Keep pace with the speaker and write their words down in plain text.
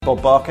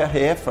Bob Barker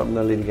here from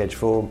the Leading Edge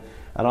Forum,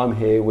 and I'm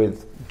here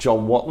with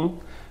John Watton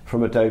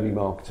from Adobe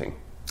Marketing.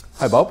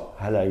 Hi Bob.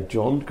 Hello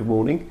John, good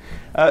morning.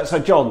 So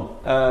John,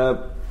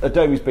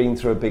 Adobe's been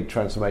through a big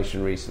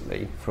transformation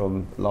recently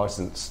from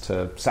license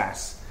to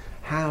SaaS.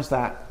 How's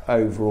that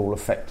overall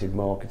affected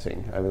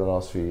marketing over the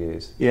last few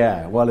years?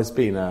 Yeah, well, it's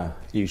been a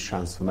huge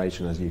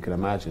transformation, as you can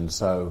imagine.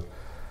 So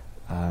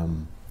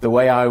the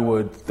way I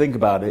would think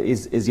about it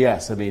is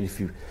yes. I mean,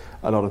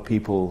 a lot of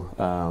people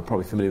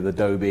probably familiar with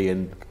Adobe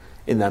and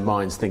in their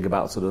minds think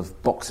about sort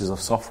of boxes of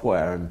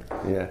software and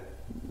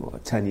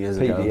 10 years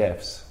ago.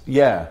 PDFs.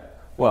 Yeah,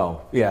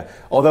 well, yeah.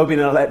 Although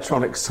being an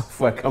electronic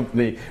software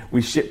company,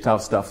 we shipped our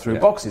stuff through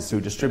boxes,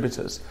 through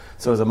distributors.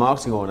 So as a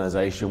marketing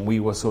organisation,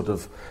 we were sort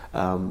of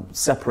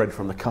separated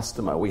from the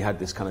customer. We had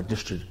this kind of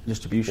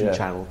distribution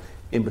channel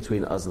in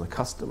between us and the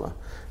customer.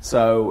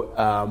 So,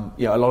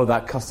 a lot of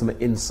that customer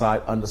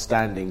insight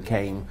understanding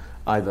came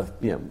either,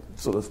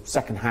 sort of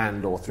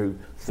second-hand or through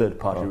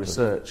third-party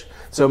research.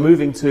 So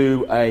moving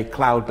to a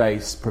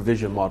cloud-based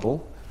provision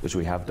model, which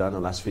we have done in the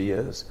last few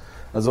years,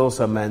 has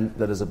also meant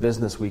that as a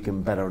business we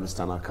can better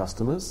understand our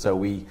customers. So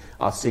we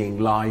are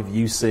seeing live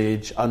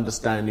usage,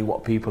 understanding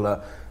what people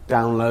are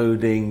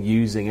downloading,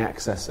 using,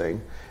 accessing.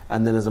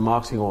 And then as a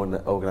marketing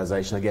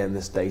organisation, again,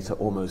 this data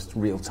almost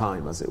real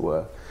time, as it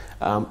were.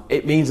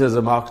 It means as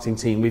a marketing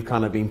team, we've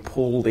kind of been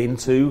pulled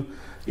into,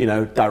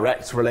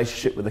 direct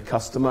relationship with the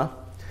customer.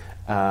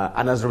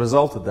 And as a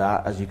result of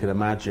that, as you can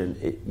imagine,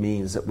 it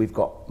means that we've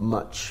got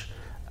much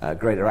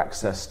greater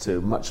access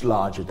to much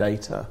larger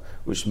data,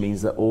 which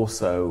means that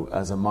also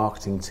as a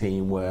marketing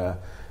team, we're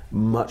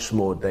much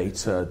more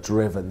data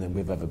driven than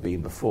we've ever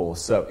been before.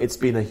 So it's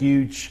been a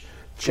huge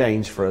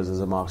change for us as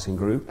a marketing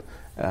group.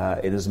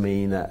 It has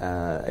meant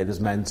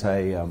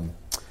a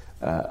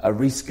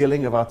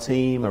reskilling of our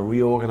team, a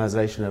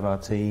reorganisation of our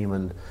team,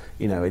 and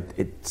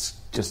it's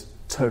just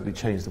totally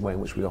changed the way in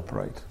which we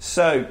operate.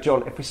 So,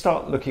 John, if we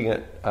start looking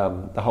at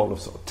the whole of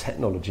sort of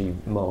technology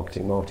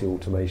marketing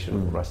automation,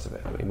 and all the rest of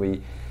it, I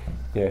mean,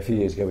 a few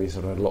years ago we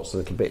sort of had lots of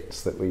little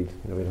bits that we'd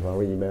have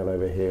our email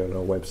over here and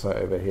our website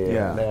over here.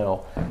 Yeah. And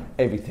now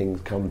everything's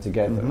come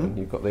together, and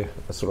you've got the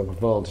sort of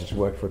advantage of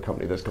working for a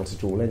company that's got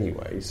it all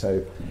anyway.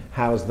 So,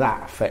 how's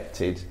that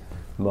affected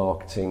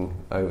marketing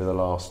over the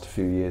last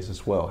few years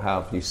as well?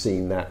 How have you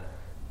seen that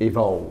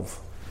evolve?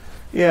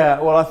 Yeah,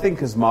 well, I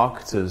think as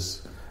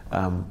marketers,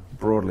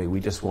 broadly, we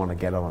just want to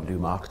get on and do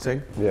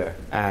marketing. Yeah.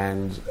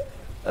 And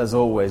as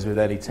always, with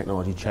any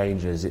technology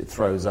changes, it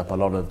throws up a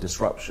lot of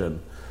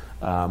disruption.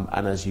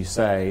 And as you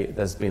say,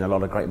 there's been a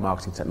lot of great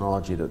marketing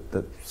technology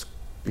that's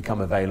become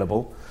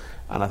available.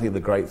 And I think the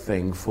great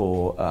thing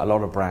for a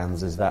lot of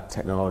brands is that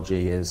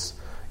technology is,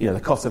 the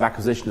cost of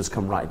acquisition has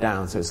come right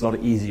down, so it's a lot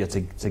easier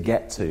to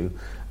get to.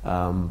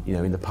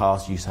 In the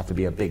past, you used to have to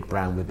be a big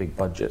brand with big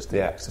budgets to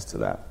get access to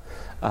that.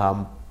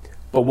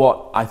 But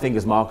what I think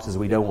as marketers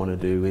we don't want to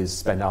do is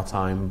spend our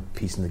time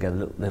piecing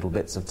together little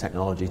bits of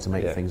technology to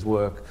make things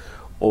work,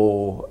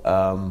 or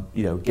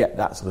get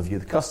that sort of view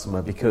of the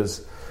customer,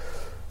 because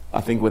I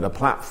think with a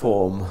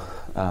platform,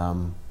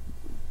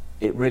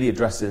 it really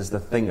addresses the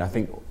thing I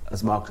think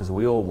as marketers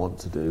we all want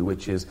to do,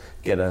 which is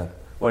get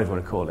whatever you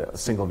want to call it, a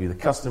single view of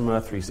the customer,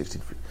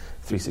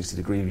 360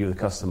 degree view of the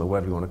customer,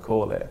 whatever you want to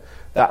call it.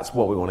 That's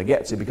what we want to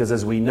get to, because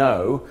as we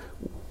know,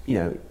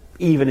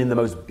 even in the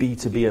most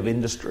B2B of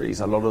industries,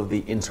 a lot of the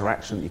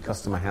interaction that your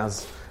customer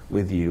has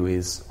with you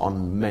is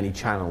on many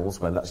channels,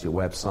 whether that's your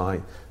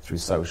website, through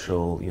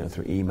social,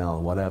 through email,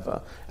 or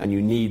whatever. And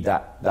you need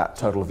that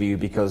total view,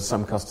 because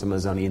some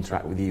customers only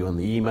interact with you on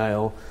the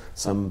email,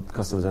 some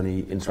customers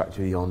only interact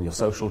with you on your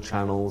social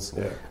channels.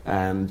 Yeah.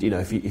 And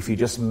if you're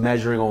just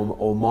measuring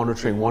or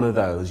monitoring one of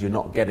those, you're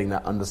not getting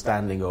that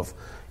understanding of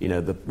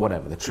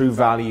the true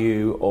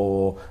value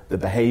or the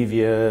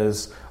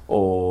behaviors,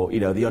 or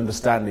the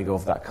understanding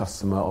of that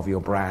customer, of your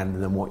brand,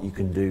 and then what you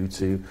can do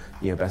to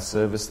best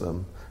service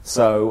them.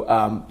 So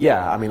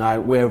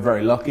we're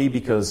very lucky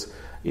because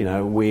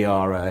we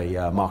are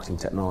a marketing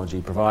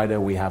technology provider.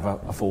 We have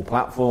a full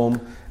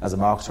platform. As a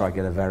marketer, I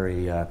get a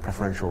very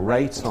preferential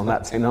rate on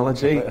that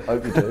technology. I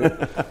hope you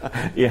do.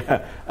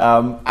 Yeah,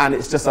 and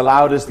it's just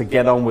allowed us to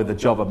get on with the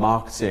job of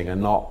marketing and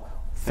not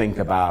think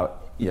about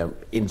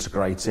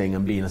integrating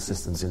and being a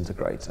systems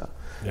integrator.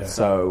 Yeah.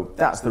 So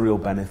that's the real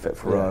benefit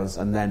for us,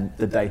 and then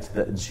the data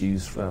that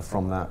ensues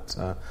from that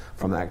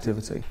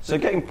activity. So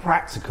getting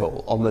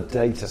practical on the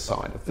data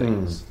side of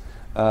things,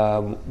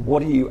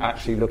 what are you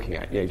actually looking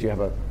at? Do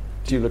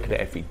you look at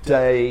it every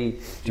day? Do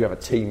you have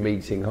a team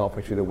meeting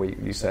halfway through the week?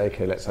 You say,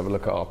 okay, let's have a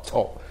look at our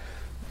top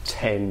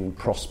 10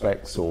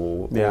 prospects,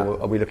 or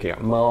are we looking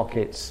at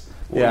markets?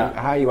 How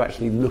are you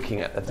actually looking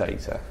at the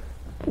data?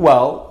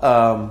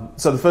 Well,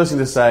 so the first thing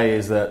to say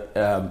is that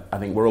I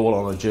think we're all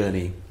on a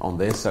journey on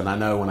this, and I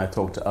know when I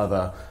talk to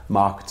other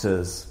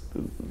marketers,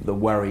 the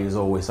worry is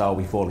always, are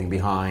we falling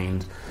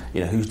behind?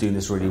 Who's doing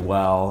this really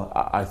well?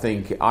 I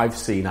think I've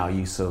seen our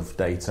use of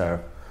data,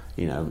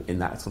 in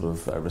that sort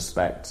of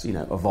respect,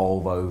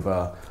 evolve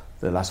over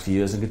the last few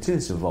years and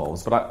continues to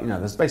evolve. But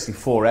there's basically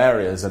 4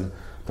 areas, and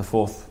the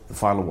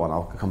final one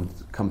I'll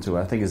come to,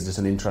 I think is just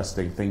an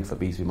interesting thing for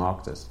B2B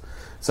marketers.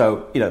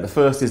 So, the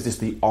first is just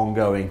the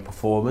ongoing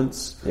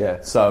performance.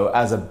 Yeah. So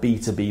as a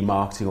B2B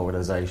marketing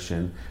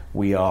organization,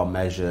 we are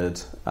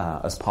measured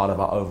as part of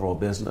our overall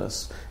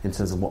business in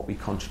terms of what we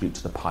contribute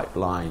to the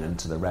pipeline and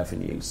to the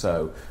revenue.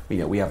 So,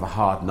 we have a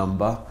hard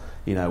number,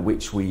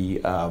 which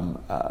we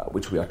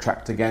are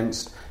tracked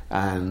against,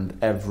 and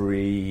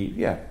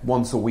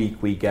once a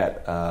week we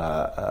get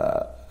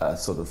a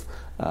sort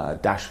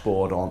of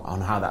dashboard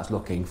on how that's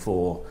looking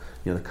for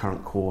the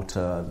current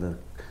quarter, the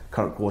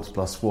current quarter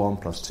plus 1,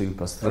 plus 2,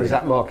 plus 3. And is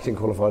that marketing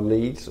qualified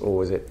leads,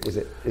 or is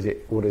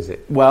it what is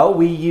it? Well,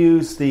 we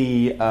use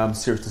the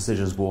Serious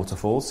Decisions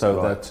waterfall,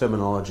 so right. The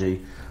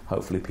terminology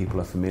hopefully people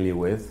are familiar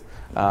with.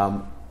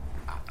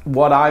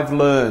 What I've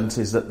learned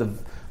is that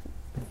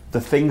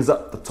the things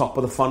at the top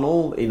of the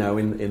funnel,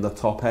 in the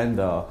top end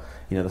are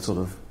the sort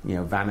of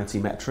vanity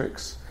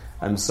metrics.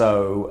 And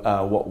so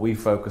what we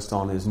focused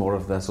on is more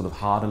of the sort of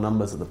harder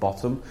numbers at the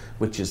bottom,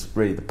 which is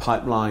really the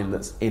pipeline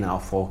that's in our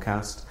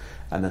forecast,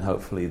 and then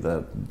hopefully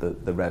the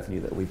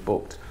revenue that we've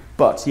booked.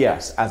 But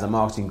yes, as a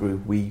marketing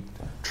group, we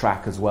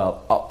track as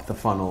well up the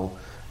funnel,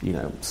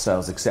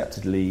 sales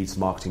accepted leads,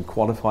 marketing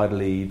qualified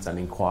leads, and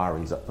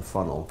inquiries up the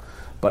funnel.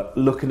 But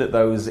looking at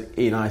those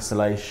in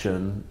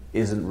isolation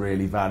isn't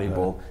really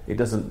valuable. No. It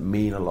doesn't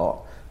mean a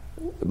lot.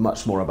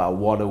 Much more about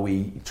what are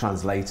we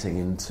translating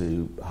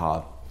into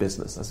hard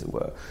business, as it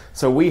were.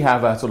 So we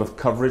have a sort of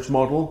coverage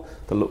model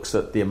that looks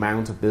at the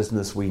amount of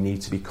business we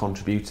need to be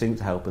contributing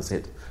to help us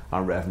hit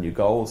our revenue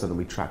goals, and then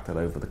we track that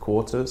over the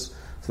quarters.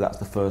 So that's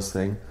the first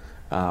thing.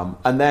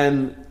 And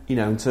then,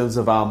 in terms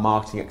of our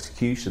marketing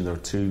execution, there are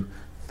two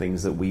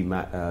things that we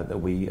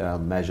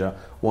measure.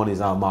 One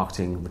is our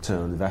marketing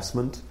return on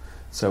investment.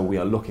 So we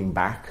are looking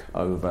back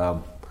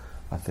over,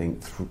 I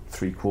think,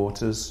 3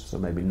 quarters, so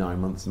maybe 9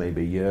 months,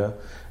 maybe a year,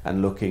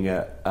 and looking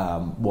at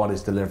what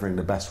is delivering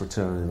the best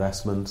return on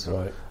investment.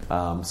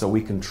 Right. So we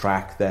can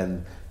track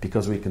then,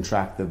 because we can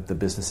track the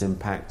business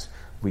impact,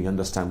 we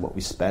understand what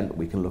we spent,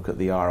 we can look at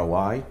the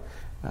ROI,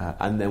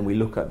 and then we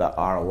look at that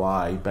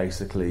ROI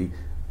basically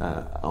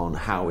on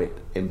how it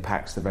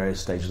impacts the various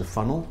stages of the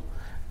funnel.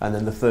 And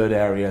then the third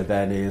area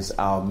then is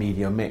our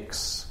media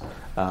mix.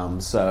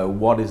 So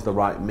what is the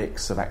right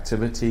mix of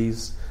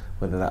activities,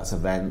 whether that's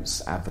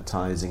events,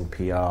 advertising,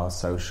 PR,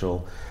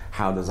 social,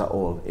 how does that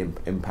all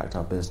impact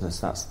our business?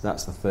 That's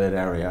the third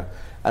area.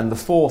 And the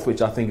fourth,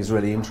 which I think is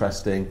really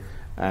interesting,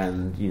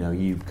 and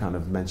you've kind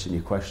of mentioned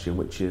your question,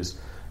 which is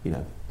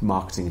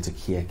marketing into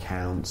key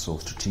accounts or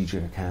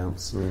strategic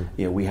accounts.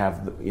 We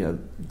have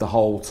the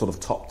whole sort of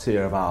top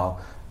tier of our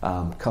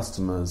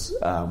customers,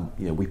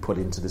 we put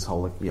into this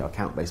whole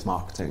account-based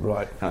marketing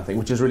right. kind of thing,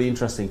 which is really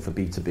interesting for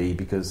B2B,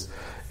 because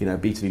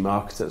B2B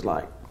marketers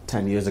like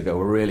 10 years ago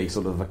were really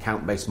sort of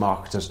account-based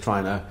marketers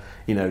trying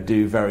to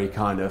do very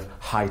kind of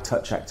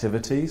high-touch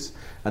activities,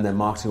 and then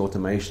marketing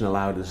automation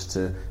allowed us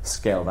to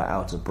scale that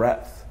out of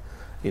breadth,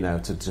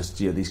 to just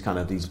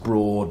these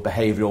broad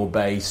behavioural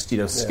based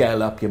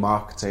scale up your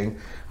marketing.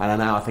 And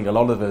now I think a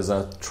lot of us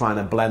are trying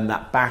to blend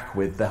that back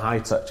with the high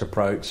touch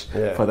approach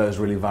for those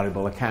really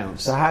valuable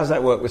accounts. So how does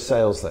that work with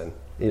sales then?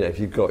 If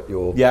you've got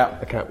your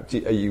account,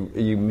 are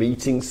you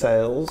meeting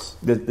sales?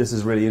 This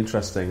is really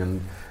interesting,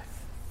 and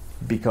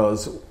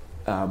because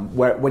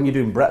when you're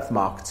doing breadth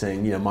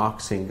marketing,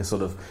 marketing can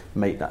sort of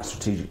make that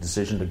strategic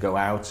decision to go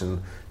out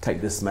and take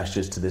this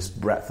message to this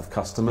breadth of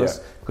customers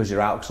because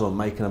you're out sort of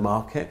making a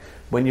market.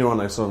 When you're on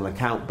a sort of an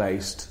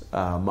account-based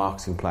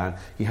marketing plan,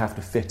 you have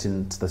to fit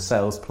into the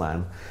sales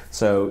plan.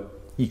 So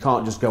you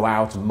can't just go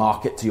out and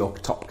market to your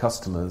top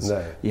customers.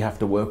 No. You have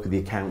to work with the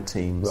account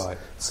teams. Right.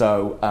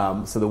 So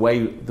the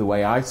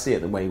way I see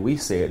it, the way we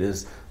see it,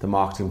 is the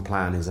marketing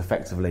plan is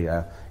effectively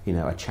a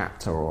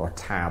chapter or a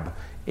tab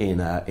in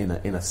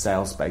a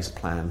sales-based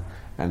plan,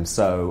 and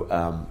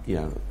so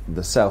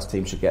the sales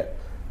team should get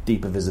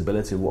deeper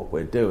visibility of what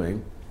we're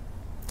doing,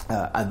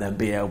 and then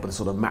be able to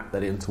sort of map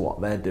that into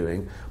what they're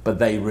doing. But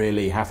they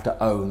really have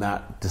to own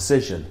that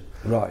decision.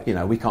 Right.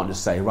 We can't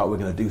just say, right, we're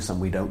going to do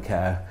something, we don't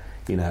care.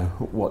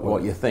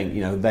 What you think.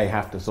 They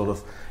have to sort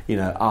of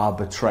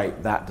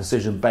arbitrate that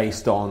decision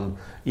based on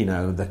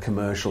the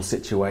commercial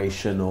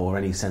situation or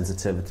any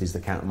sensitivities the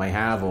account may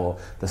have, or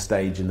the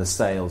stage in the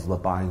sales or the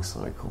buying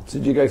cycle. So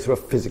do you go through a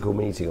physical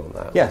meeting on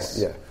that? Yes.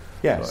 Yeah.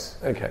 Yes.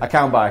 Right. Okay.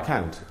 Account by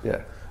account.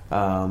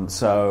 Yeah.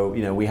 So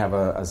we have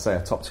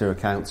a top tier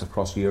accounts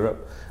across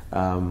Europe.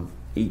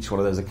 Each one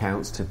of those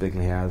accounts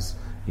typically has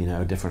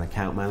a different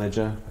account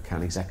manager,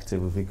 account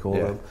executive as we call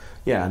them.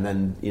 Yeah, and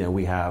then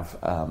we have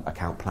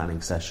account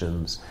planning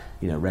sessions,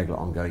 regular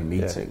ongoing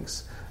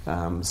meetings.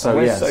 So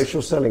where's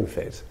social selling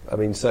fit? I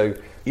mean, so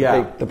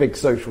the big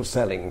social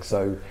selling.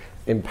 So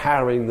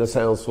empowering the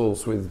sales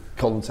force with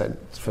content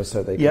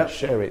so they can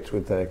share it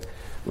with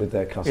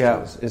their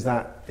customers.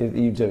 Are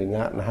you doing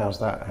that, and how's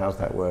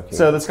that working?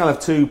 So there's kind of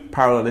two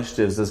parallel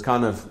initiatives. There's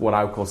kind of what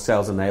I would call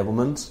sales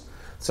enablement.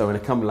 So in a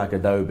company like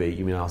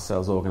Adobe, our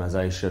sales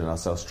organisation and our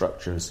sales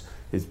structure is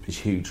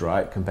huge,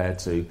 right? Compared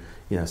to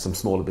some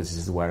smaller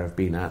businesses where I've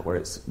been at, where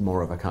it's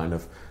more of a kind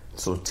of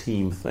sort of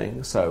team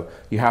thing. So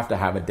you have to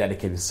have a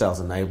dedicated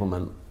sales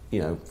enablement,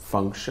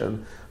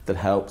 function that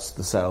helps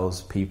the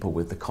sales people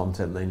with the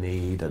content they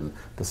need and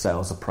the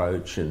sales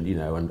approach and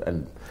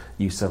and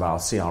use of our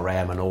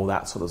CRM and all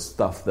that sort of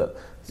stuff that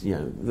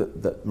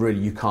that really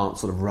you can't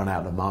sort of run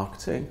out of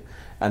marketing.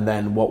 And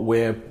then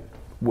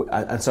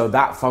and so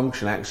that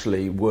function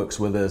actually works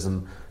with us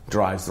and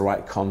drives the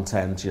right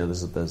content.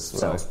 There's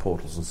sales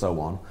portals and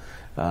so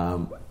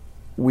on.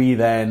 We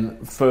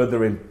then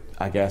further,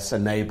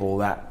 enable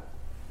that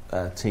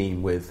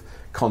team with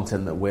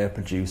content that we're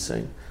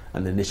producing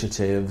and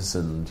initiatives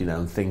and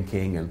and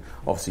thinking and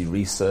obviously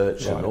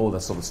research and all the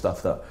sort of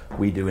stuff that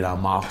we do in our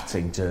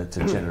marketing to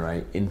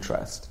generate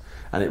interest.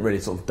 And it really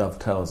sort of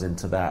dovetails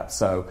into that.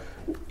 So,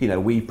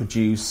 we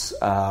produce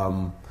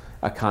a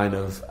kind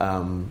of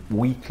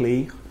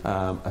weekly,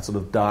 a sort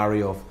of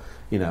diary of,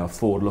 a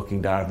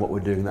forward-looking diary of what we're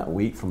doing that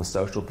week from a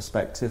social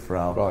perspective for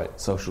our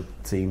social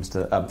teams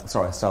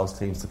sales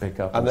teams to pick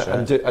up.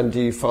 And do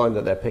you find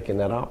that they're picking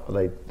that up? Are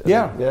they?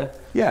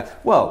 Yeah.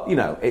 Well,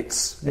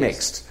 it's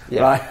mixed,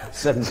 right?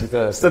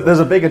 70-30. So there's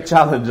a bigger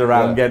challenge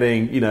around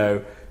getting,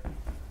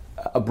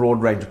 a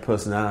broad range of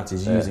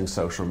personalities using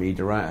social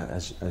media, right?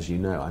 As you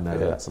know, I know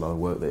that's a lot of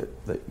work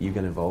that you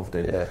get involved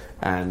in. Yeah.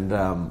 And,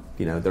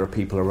 there are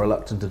people who are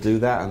reluctant to do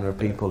that and there are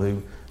people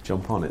who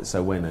jump on it,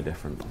 so we're no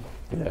different.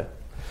 Yeah.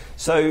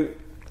 So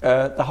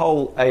the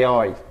whole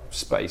AI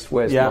space,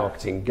 where's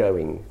marketing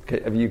going?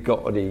 Have you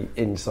got any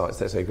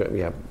insights? Let's say we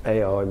have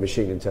AI,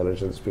 machine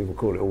intelligence, people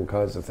call it all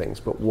kinds of things,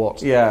 but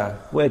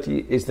where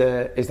is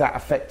that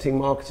affecting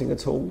marketing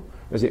at all?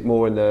 Or is it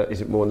more in the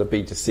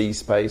B2C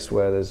space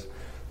where there's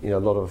a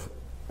lot of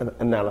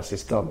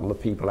analysis done on the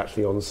people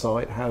actually on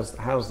site?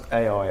 How's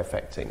AI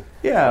affecting?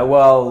 Yeah,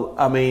 well,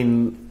 I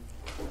mean,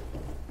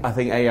 I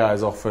think AI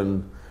is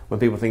often, when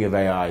people think of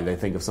AI, they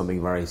think of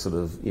something very sort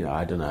of,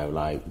 I don't know,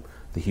 like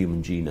the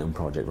Human Genome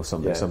Project or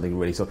something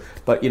really sort of,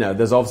 but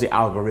there's obviously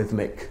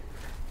algorithmic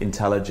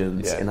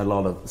intelligence in a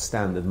lot of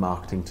standard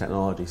marketing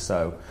technology.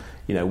 So,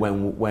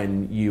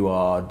 when you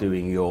are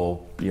doing your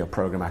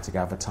programmatic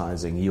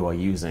advertising, you are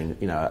using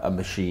a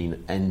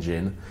machine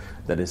engine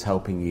that is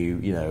helping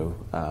you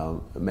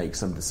make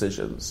some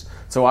decisions.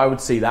 So I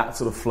would see that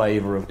sort of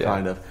flavour of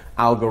kind of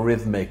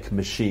algorithmic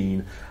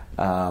machine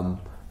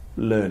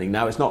learning.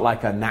 Now it's not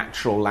like a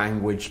natural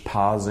language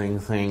parsing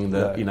thing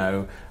that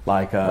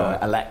like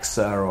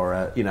Alexa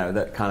or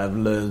that kind of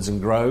learns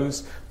and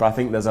grows. But I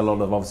think there's a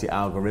lot of obviously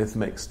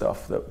algorithmic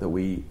stuff that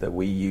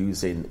we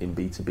use in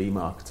B2B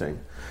marketing.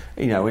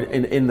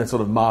 In the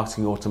sort of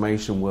marketing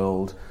automation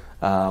world,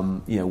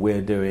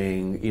 we're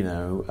doing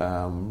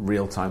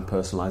real-time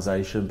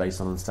personalization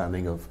based on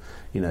understanding of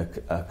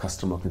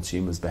customer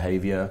consumers'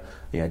 behavior,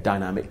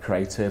 dynamic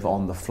creative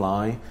on the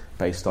fly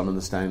based on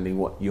understanding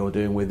what you're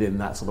doing within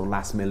that sort of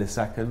last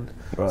millisecond.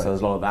 Right. So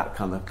there's a lot of that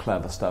kind of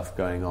clever stuff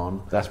going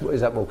on. Is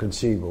that more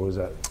consumer or is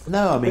that?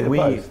 No, I mean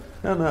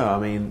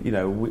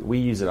we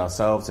use it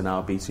ourselves in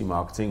our B2B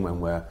marketing when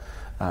we're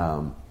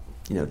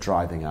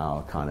driving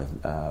our kind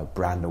of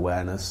brand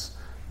awareness.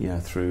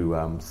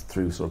 Through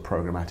sort of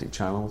programmatic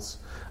channels.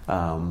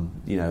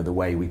 The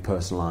way we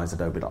personalize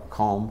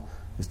Adobe.com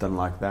is done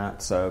like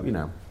that. So,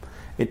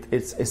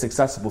 it's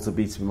accessible to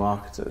B2B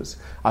marketers.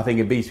 I think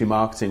in B2B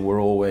marketing, we're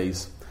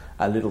always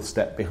a little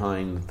step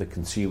behind the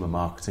consumer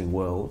marketing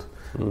world.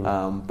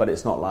 But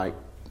it's not like,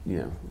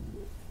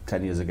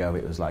 10 years ago,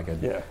 it was like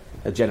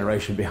a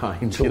generation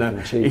behind.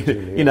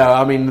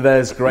 I mean,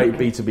 there's great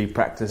B2B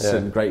practice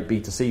and great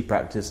B2C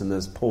practice, and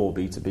there's poor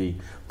B2B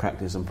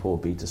practice and poor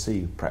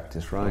B2C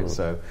practice, right?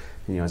 So,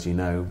 as you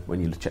know, when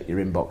you check your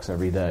inbox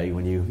every day,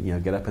 when you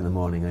get up in the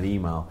morning and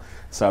email,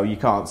 so you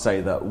can't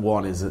say that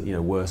one is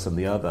worse than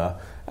the other.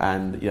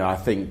 And I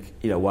think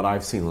what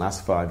I've seen in the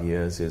last 5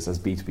 years is, as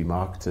B2B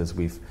marketers,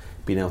 we've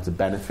been able to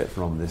benefit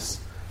from this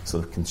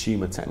sort of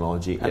consumer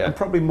technology, and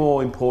probably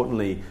more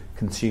importantly,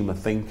 consumer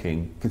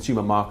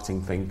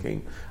marketing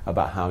thinking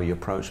about how you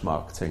approach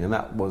marketing. And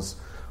that was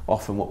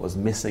often what was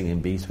missing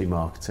in B2B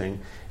marketing.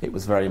 It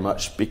was very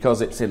much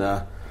because it's in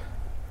a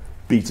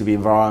B2B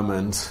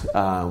environment,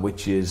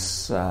 which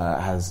is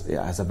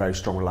has a very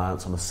strong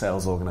reliance on a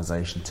sales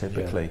organization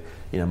typically.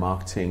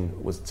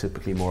 Marketing was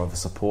typically more of a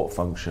support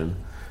function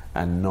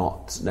and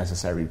not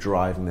necessarily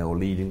driving or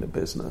leading the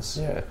business.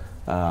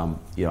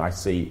 I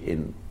see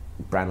in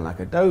brand like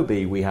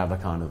Adobe, we have a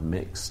kind of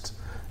mixed,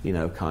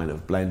 kind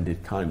of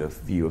blended kind of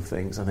view of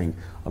things. I think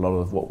a lot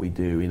of what we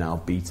do in our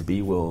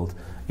B2B world,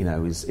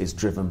 is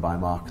driven by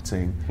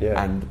marketing,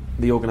 and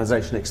the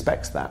organisation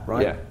expects that,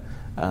 right?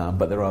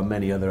 But there are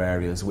many other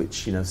areas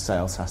which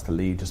sales has to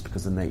lead just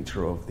because of the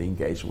nature of the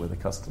engagement with the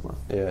customer.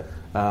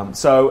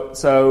 So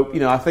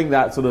I think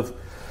that sort of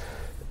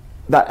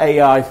that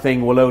AI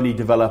thing will only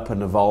develop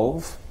and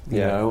evolve.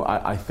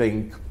 I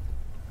think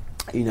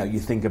you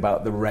think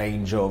about the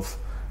range of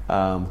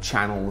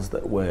channels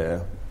that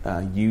we're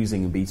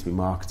using in B2B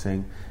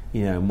marketing,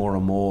 more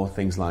and more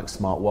things like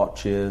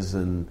smartwatches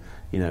and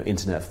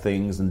Internet of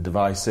Things and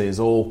devices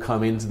all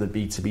come into the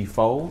B2B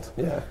fold.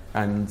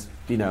 And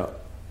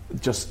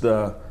just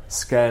the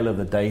scale of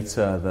the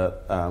data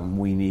that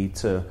we need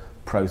to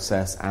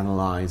process,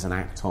 analyze, and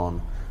act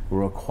on will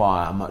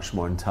require a much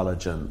more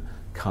intelligent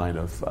kind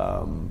of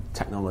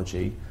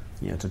technology,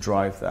 to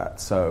drive that.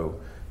 So,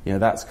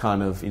 that's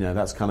kind of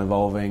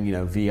evolving.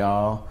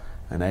 VR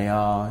and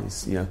AR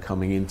is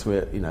coming into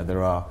it.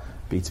 There are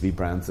B2B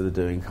brands that are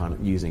doing kind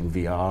of using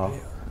VR,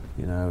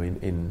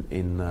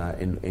 in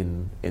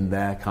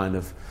their kind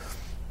of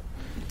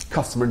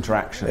customer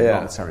interaction,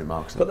 not necessarily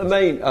marketing. But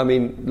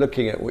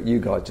looking at what you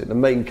guys do, the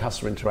main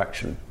customer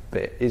interaction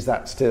bit, is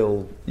that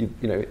still,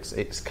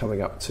 it's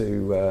coming up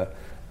to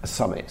a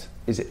summit.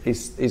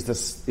 Is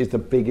the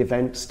big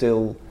event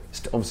still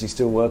obviously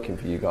still working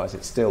for you guys?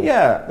 It's still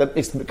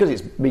it's because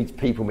it's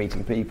people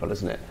meeting people,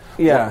 isn't it?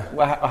 Yeah.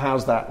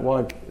 How's that?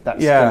 Why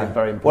that's still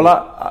very important?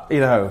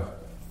 Well,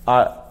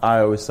 I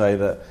always say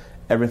that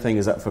everything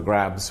is up for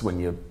grabs when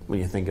you're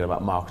thinking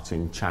about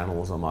marketing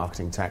channels or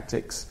marketing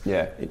tactics.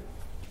 Yeah.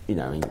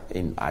 I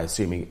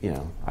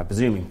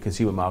presume in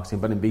consumer marketing,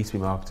 but in B2B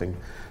marketing,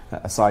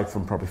 aside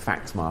from probably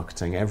fact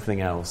marketing,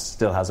 everything else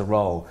still has a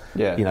role.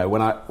 Yeah.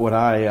 When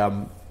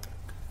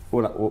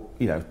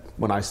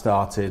I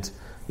started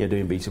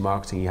doing B2B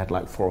marketing, you had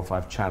like 4 or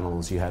 5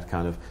 channels. You had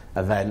kind of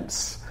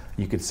events.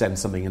 You could send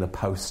something in a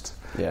post.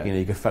 Yeah.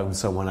 You could phone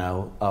someone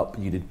up.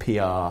 You did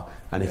PR,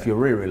 and if you're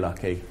really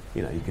lucky,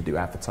 you could do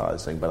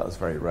advertising, but that was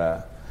very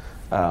rare.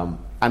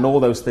 And all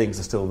those things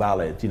are still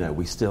valid.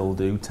 We still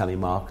do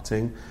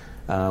telemarketing.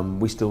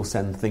 We still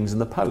send things in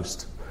the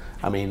post.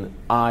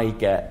 I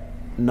get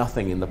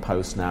nothing in the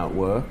post now at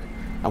work.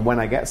 And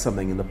when I get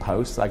something in the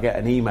post, I get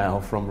an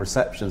email from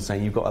reception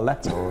saying you've got a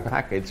letter or a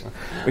package,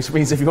 which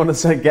means if you want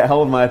to get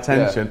hold of my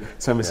attention,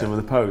 send me some in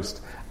the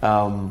post.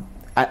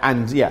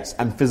 And yes,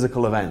 and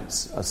physical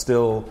events are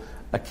still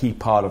a key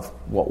part of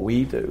what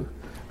we do.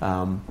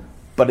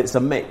 But it's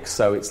a mix,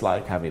 so it's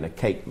like having a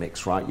cake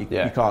mix, right? You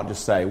can't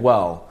just say,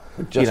 well,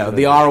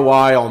 the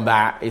ROI on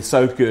that is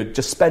so good,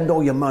 just spend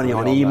all your money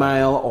on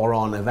email or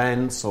on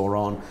events or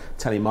on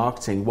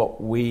telemarketing.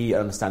 What we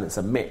understand, it's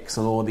a mix,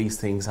 and all these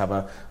things have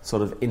a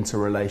sort of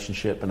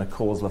interrelationship and a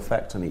causal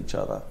effect on each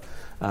other.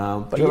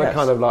 But do you know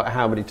kind of like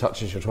how many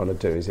touches you're trying to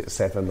do? Is it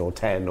 7 or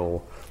 10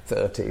 or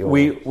 30? Or?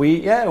 We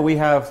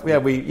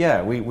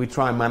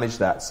try and manage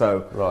that.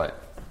 So right.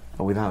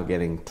 Without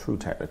getting too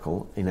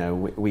technical,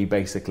 we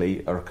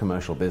basically are a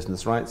commercial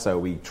business, right? So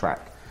we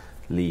track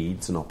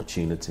leads and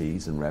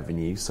opportunities and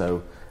revenue.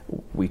 So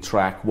we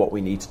track what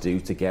we need to do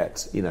to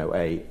get, a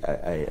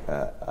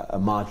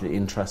marginally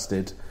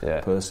interested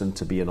person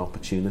to be an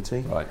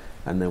opportunity, right?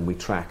 And then we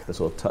track the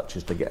sort of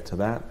touches to get to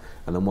that.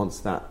 And then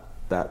once that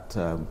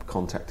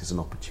contact is an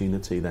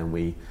opportunity, then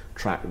we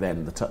track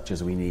the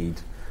touches we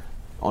need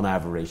on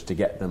average to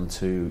get them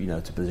to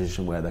to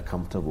position where they're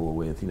comfortable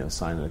with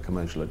signing a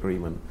commercial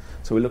agreement.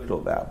 So we look at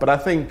all that. But I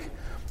think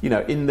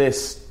in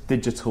this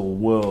digital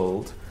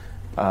world,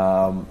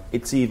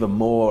 it's even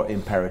more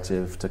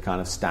imperative to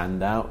kind of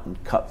stand out and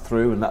cut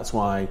through, and that's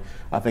why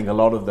I think a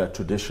lot of the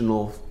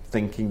traditional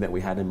thinking that we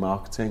had in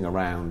marketing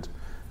around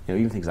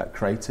even things like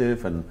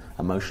creative and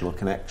emotional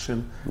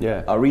connection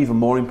are even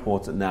more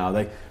important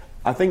now.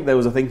 I think there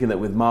was a thinking that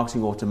with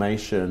marketing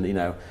automation,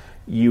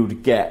 you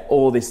would get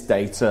all this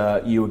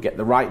data, you would get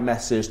the right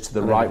message to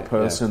the right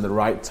person, the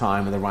right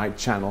time, and the right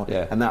channel,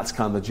 and that's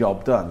kind of the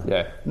job done.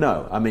 Yeah.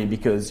 No,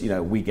 because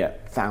we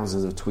get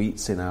thousands of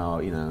tweets in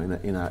our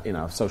in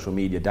our social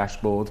media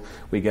dashboard.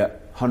 We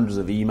get hundreds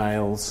of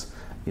emails.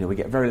 We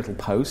get very little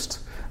post.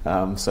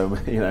 And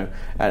you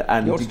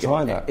ought to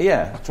try that.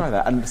 Yeah, try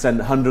that, and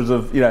send hundreds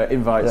of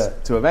invites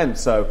to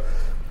events. So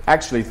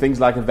actually, things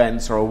like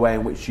events are a way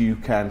in which you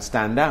can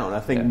stand out. And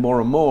I think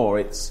more and more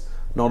it's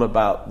not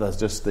about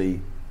just the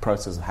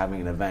process of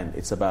having an event.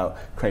 It's about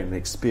creating an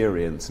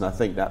experience, and I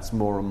think that's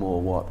more and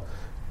more what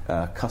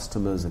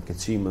customers and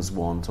consumers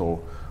want, or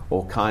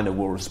kind of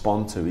will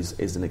respond to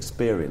is an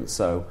experience.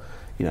 So,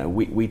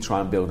 we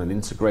try and build an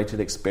integrated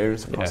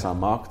experience across our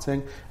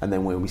marketing, and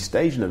then when we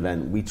stage an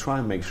event, we try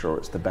and make sure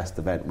it's the best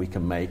event we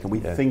can make, and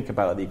we think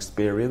about the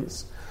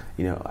experience,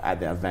 at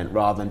the event,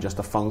 rather than just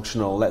a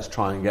functional, let's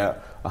try and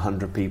get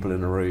 100 people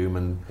in a room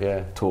and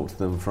talk to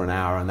them for an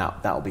hour, and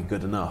that'll be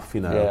good enough,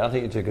 Yeah, I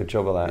think you do a good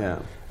job of that. Yeah.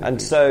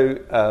 And so,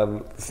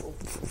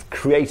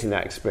 creating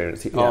that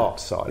experience, the art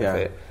side of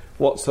it,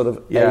 what sort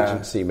of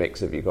agency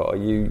mix have you got? Are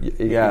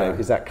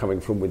is that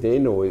coming from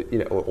within, or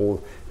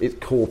it's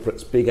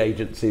corporate's big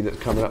agency that's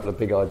coming up with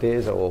the big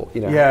ideas, or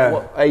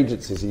what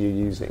agencies are you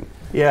using?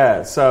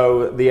 Yeah,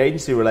 so the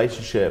agency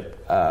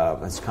relationship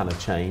has kind of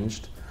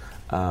changed.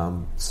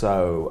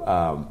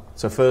 So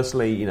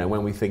firstly,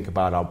 when we think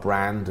about our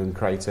brand and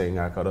creating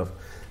a kind of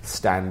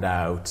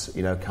standout,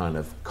 kind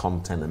of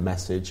content and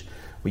message,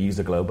 we use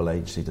a global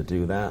agency to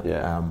do that.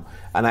 Yeah.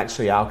 And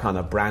actually, our kind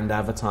of brand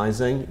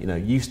advertising,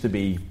 used to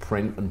be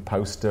print and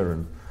poster,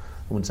 and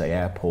I wouldn't say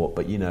airport,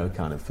 but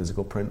kind of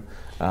physical print.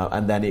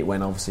 And then it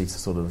went obviously to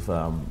sort of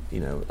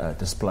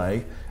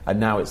display, and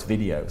now it's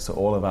video. So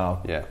all of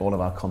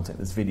our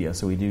content is video.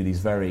 So we do these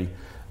very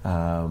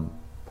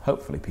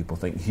hopefully people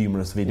think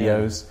humorous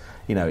videos.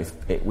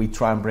 We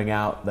try and bring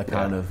out the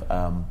kind of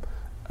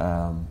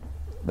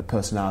the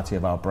personality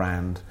of our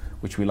brand,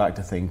 which we like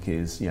to think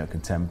is,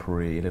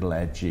 contemporary, a little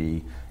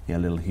edgy, a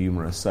little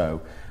humorous.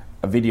 So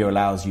a video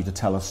allows you to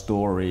tell a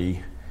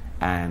story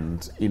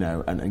and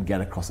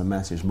get across a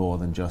message more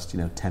than just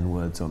 10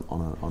 words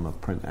on a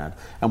print ad.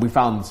 And we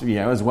found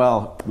as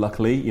well,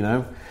 luckily,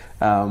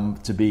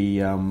 to be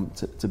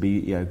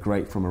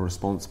great from a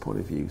response point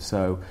of view.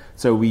 So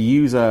we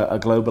use a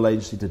global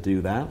agency to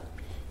do that,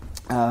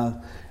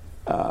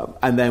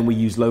 and then we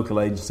use local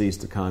agencies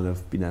to kind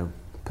of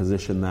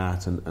position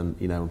that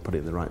and put it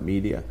in the right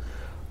media.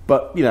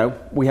 But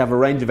we have a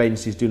range of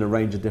agencies doing a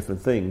range of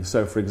different things.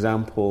 So for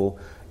example,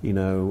 we've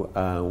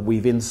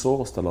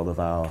insourced a lot of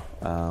our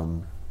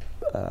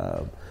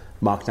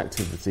marketing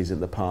activities in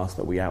the past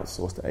that we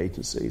outsourced to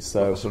agencies.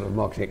 So sort of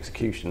marketing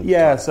execution.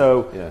 Yeah.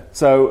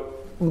 So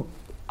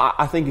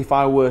I think if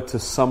I were to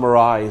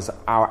summarise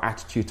our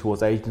attitude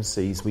towards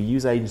agencies, we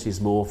use agencies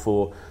more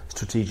for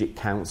strategic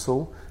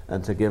counsel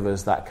and to give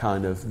us that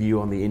kind of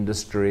view on the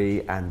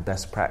industry and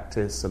best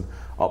practice and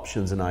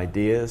options and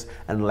ideas,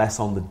 and less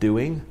on the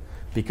doing,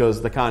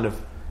 because the kind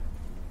of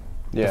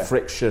the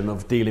friction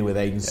of dealing with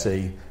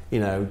agency,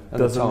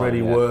 doesn't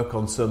really work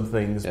on some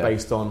things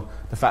based on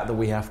the fact that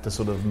we have to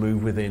sort of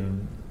move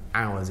within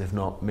hours, if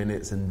not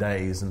minutes and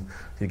days, and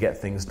to get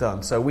things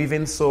done. So we've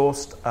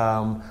insourced,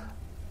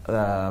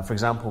 for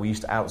example, we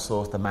used to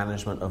outsource the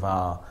management of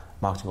our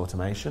marketing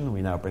automation.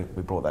 We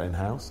brought that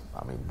in-house.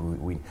 I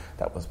mean,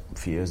 that was a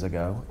few years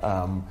ago.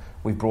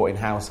 We brought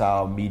in-house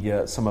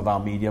some of our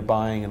media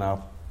buying and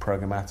our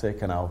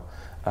programmatic and our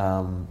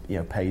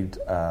paid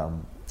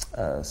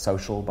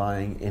social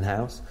buying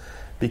in-house,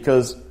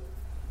 because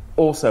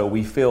also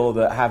we feel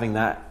that having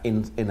that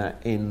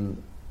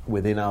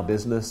within our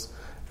business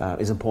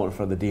is important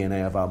for the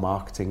DNA of our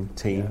marketing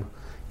team.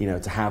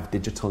 To have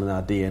digital in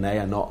our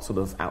DNA and not sort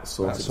of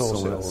outsource it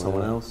to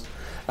someone else.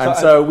 And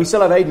so we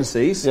still have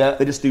agencies. Yeah.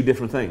 They just do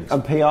different things.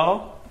 And PR?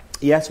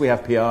 Yes, we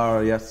have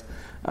PR. Yes.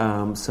 We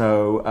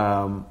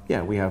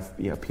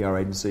have PR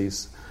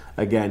agencies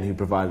again who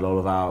provide a lot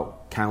of our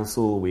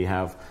counsel. We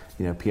have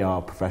PR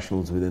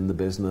professionals within the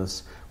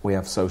business. We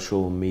have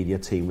social media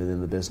team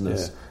within the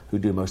business who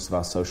do most of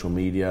our social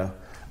media.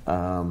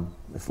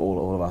 For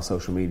all of our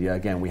social media,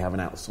 again, we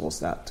haven't outsourced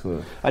that to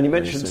a. And you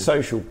mentioned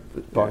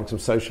buying some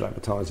social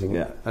advertising,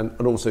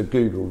 and also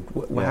Google.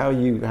 How are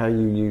you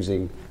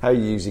using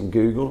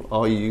Google?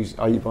 Are you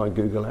buying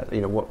Google?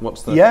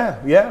 What's the?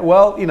 Yeah.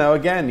 Well,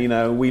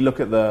 again, we look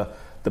at the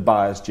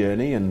buyer's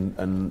journey,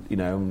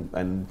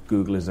 and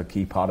Google is a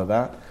key part of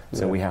that.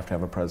 So we have to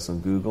have a presence on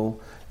Google,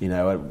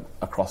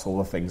 across all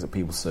the things that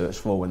people search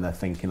for when they're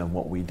thinking of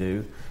what we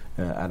do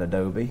at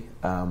Adobe.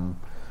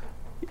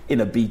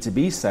 In a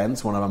B2B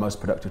sense, one of our most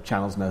productive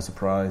channels, no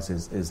surprise,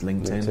 is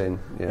LinkedIn.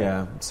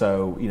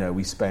 So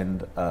we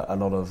spend a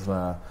lot of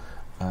not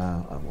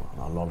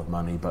a lot of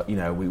money, but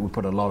we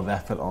put a lot of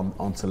effort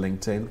onto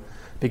LinkedIn,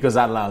 because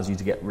that allows you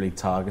to get really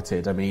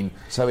targeted. I mean,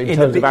 so in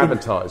terms of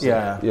advertising,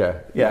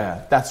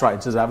 that's right. In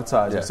terms of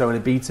advertising, so in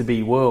a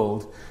B2B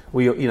world,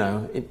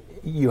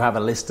 you have a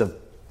list of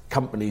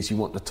companies you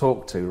want to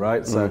talk to,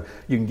 right? So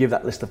you can give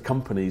that list of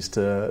companies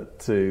to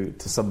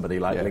somebody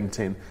like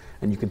LinkedIn.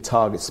 And you can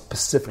target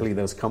specifically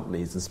those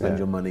companies and spend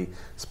your money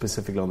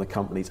specifically on the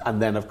companies,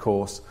 and then of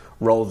course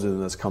roles within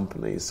those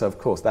companies. So of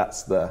course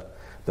that's the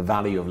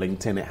value of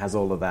LinkedIn. It has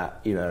all of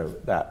that,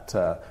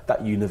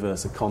 that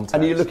universe of context.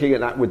 And are you looking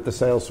at that with the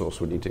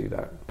Salesforce when you do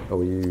that,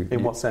 or are you?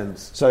 In what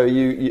sense? So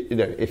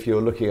if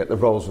you're looking at the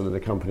roles within the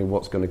company,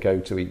 what's going to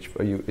go to each?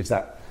 Is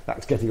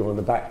that's getting on in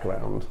the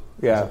background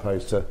as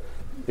opposed to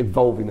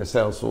involving the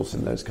Salesforce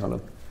in those kind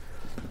of?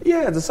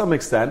 Yeah, to some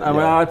extent. I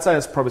mean, I'd say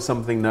it's probably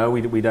something. No,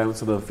 we don't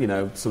sort of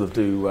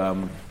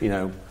do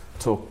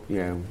talk.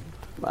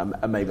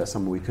 Maybe that's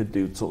something we could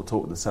do. Talk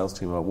to the sales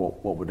team about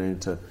what we're doing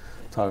to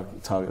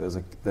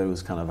target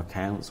those kind of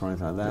accounts or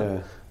anything like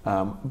that.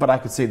 Yeah. But I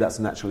could see that's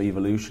a natural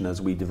evolution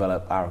as we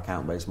develop our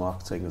account-based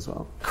marketing as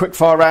well. Quick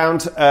fire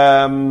round.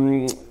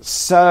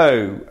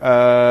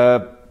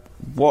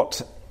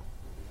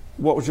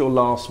 What was your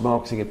last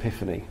marketing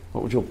epiphany?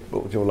 What was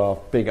your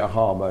last big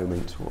aha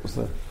moment? What was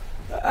the?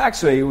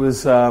 Actually, it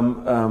was.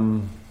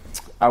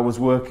 I was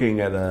working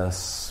at a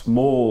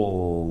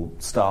small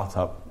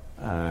startup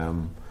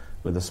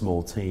with a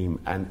small team,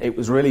 and it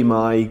was really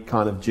my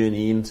kind of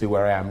journey into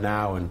where I am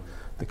now and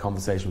the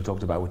conversation we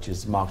talked about, which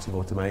is marketing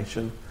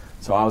automation.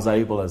 So I was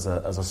able, as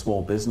a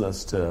small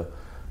business, to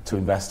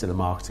invest in a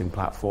marketing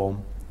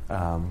platform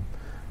and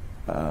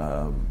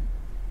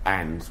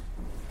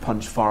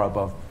punch far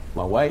above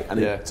my weight, and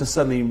it just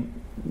suddenly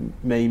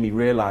made me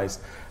realise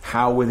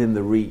how within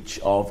the reach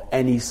of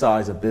any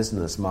size of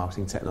business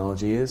marketing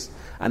technology is,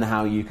 and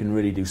how you can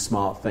really do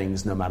smart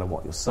things no matter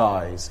what your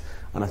size.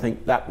 And I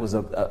think that was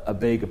a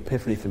big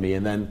epiphany for me.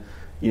 And then,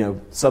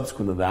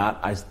 subsequent to that,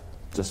 I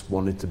just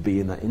wanted to be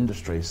in that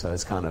industry. So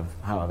it's kind of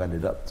how I've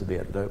ended up to be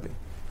at Adobe.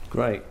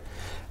 Great.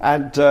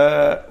 And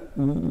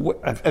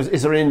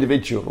is there an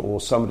individual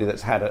or somebody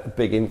that's had a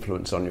big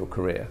influence on your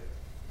career?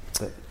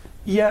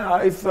 Yeah,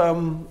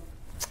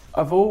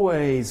 I've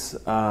always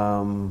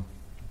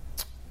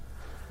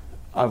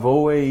I've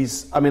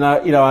always,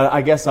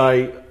 I guess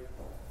I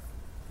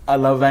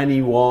love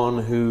anyone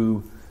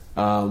who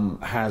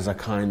has a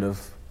kind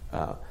of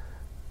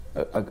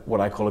what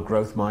I call a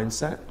growth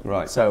mindset.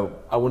 Right. So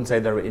I wouldn't say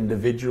there are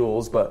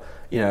individuals, but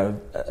a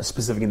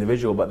specific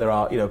individual, but there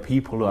are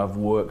people who I've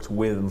worked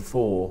with and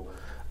for.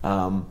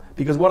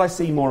 Because what I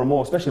see more and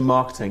more, especially in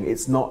marketing,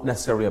 it's not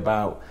necessarily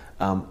about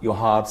your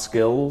hard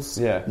skills,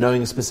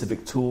 knowing a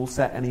specific tool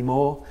set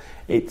anymore.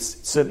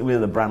 It's certainly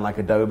with a brand like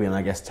Adobe and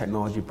I guess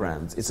technology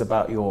brands, it's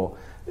about your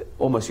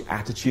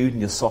attitude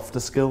and your softer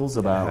skills,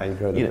 about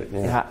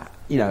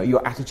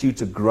your attitude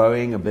to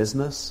growing a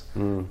business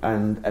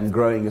and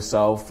growing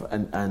yourself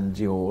and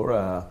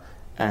your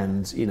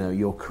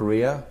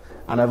career.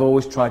 And I've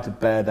always tried to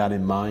bear that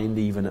in mind,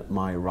 even at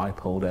my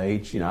ripe old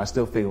age. I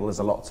still feel there's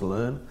a lot to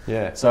learn.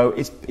 Yeah. So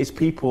it's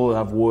people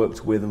I've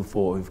worked with and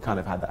for who've kind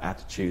of had that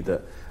attitude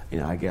that,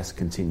 I guess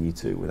continue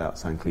to, without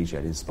sounding cliche,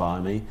 inspire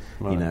me,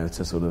 right.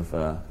 To sort of,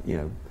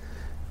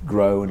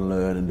 grow and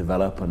learn and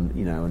develop.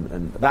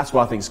 And that's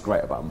what I think is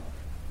great about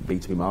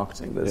B2B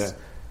marketing.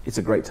 It's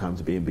a great time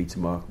to be in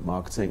B2B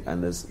marketing,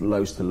 and there's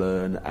loads to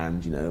learn,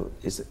 and,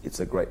 it's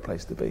a great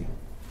place to be.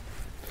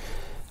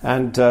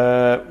 And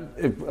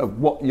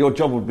what your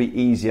job would be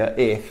easier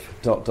if ...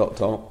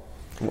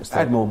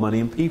 Add more money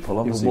and people,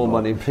 obviously. More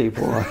money and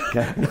people.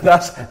 Okay.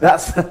 that's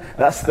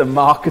the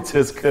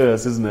marketer's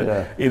curse, isn't it?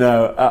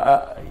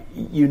 Yeah.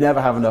 You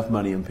never have enough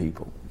money and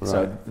people. Right.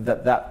 So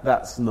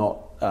that's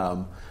not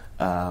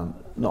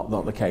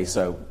the case.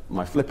 So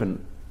my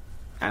flippant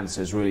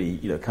answer is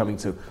really coming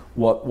to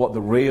what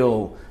the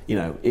real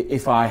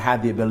if I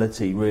had the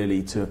ability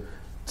really to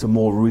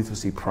more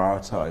ruthlessly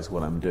prioritize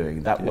what I'm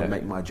doing, that would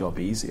make my job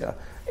easier.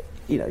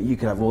 You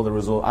can have all the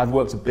resource. I've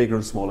worked at bigger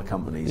and smaller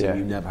companies, and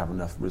you never have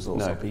enough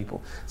resource or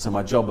people. So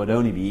my job would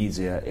only be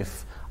easier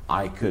if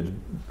I could,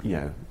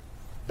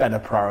 better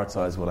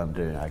prioritize what I'm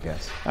doing, I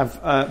guess.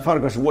 Final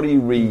question: what are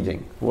you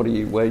reading? Where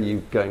are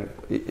you going?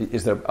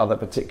 Is there other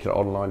particular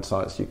online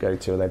sites you go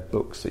to? Are there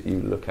books that you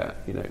look at?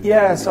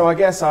 So I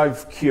guess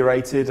I've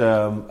curated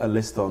a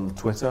list on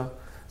Twitter.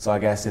 So I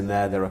guess in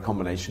there are a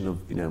combination of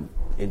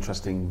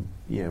interesting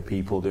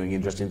people doing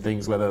interesting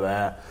things, whether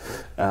they're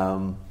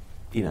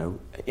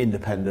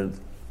independent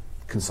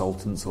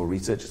consultants or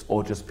researchers,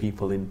 or just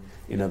people in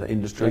other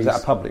industries. Is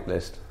that a public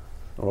list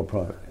or a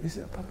private? Is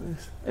it a public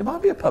list? It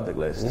might be a public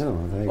list. Yeah,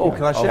 there you go.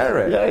 Can I share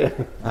it? Yeah.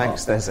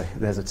 Thanks. There's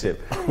a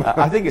tip.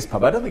 I think it's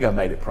public. I don't think I've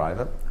made it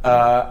private.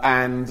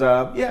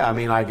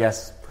 I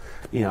guess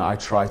I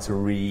try to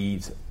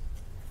read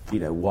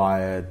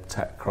Wired,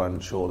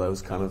 TechCrunch, all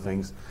those kind of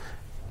things.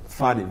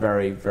 Find it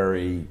very,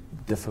 very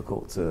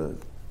difficult to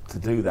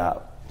do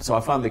that. So I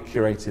find the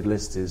curated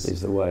list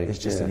is the way. It's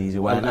just an easy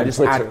way. And I just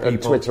add people.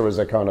 And Twitter is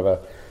a kind of a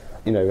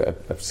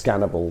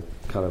scannable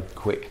kind of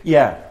quick.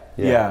 Yeah.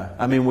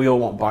 I mean, we all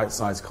want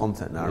bite-sized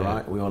content now,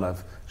 right? We all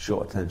have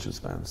short attention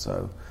spans.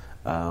 So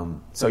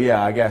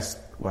I guess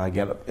when I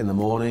get up in the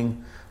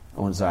morning,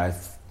 once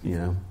I've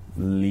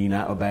lean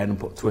out of bed and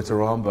put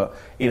Twitter on, but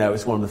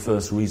it's one of the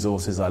first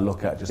resources I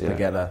look at just to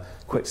get a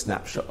quick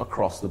snapshot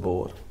across the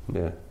board.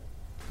 Yeah.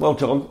 Well,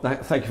 John,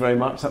 thank you very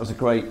much. That was a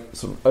great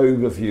sort of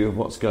overview of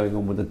what's going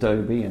on with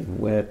Adobe and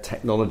where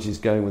technology is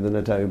going within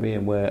Adobe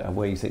and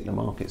where you think the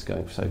market's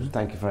going. So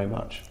thank you very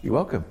much. You're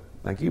welcome.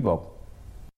 Thank you, Bob.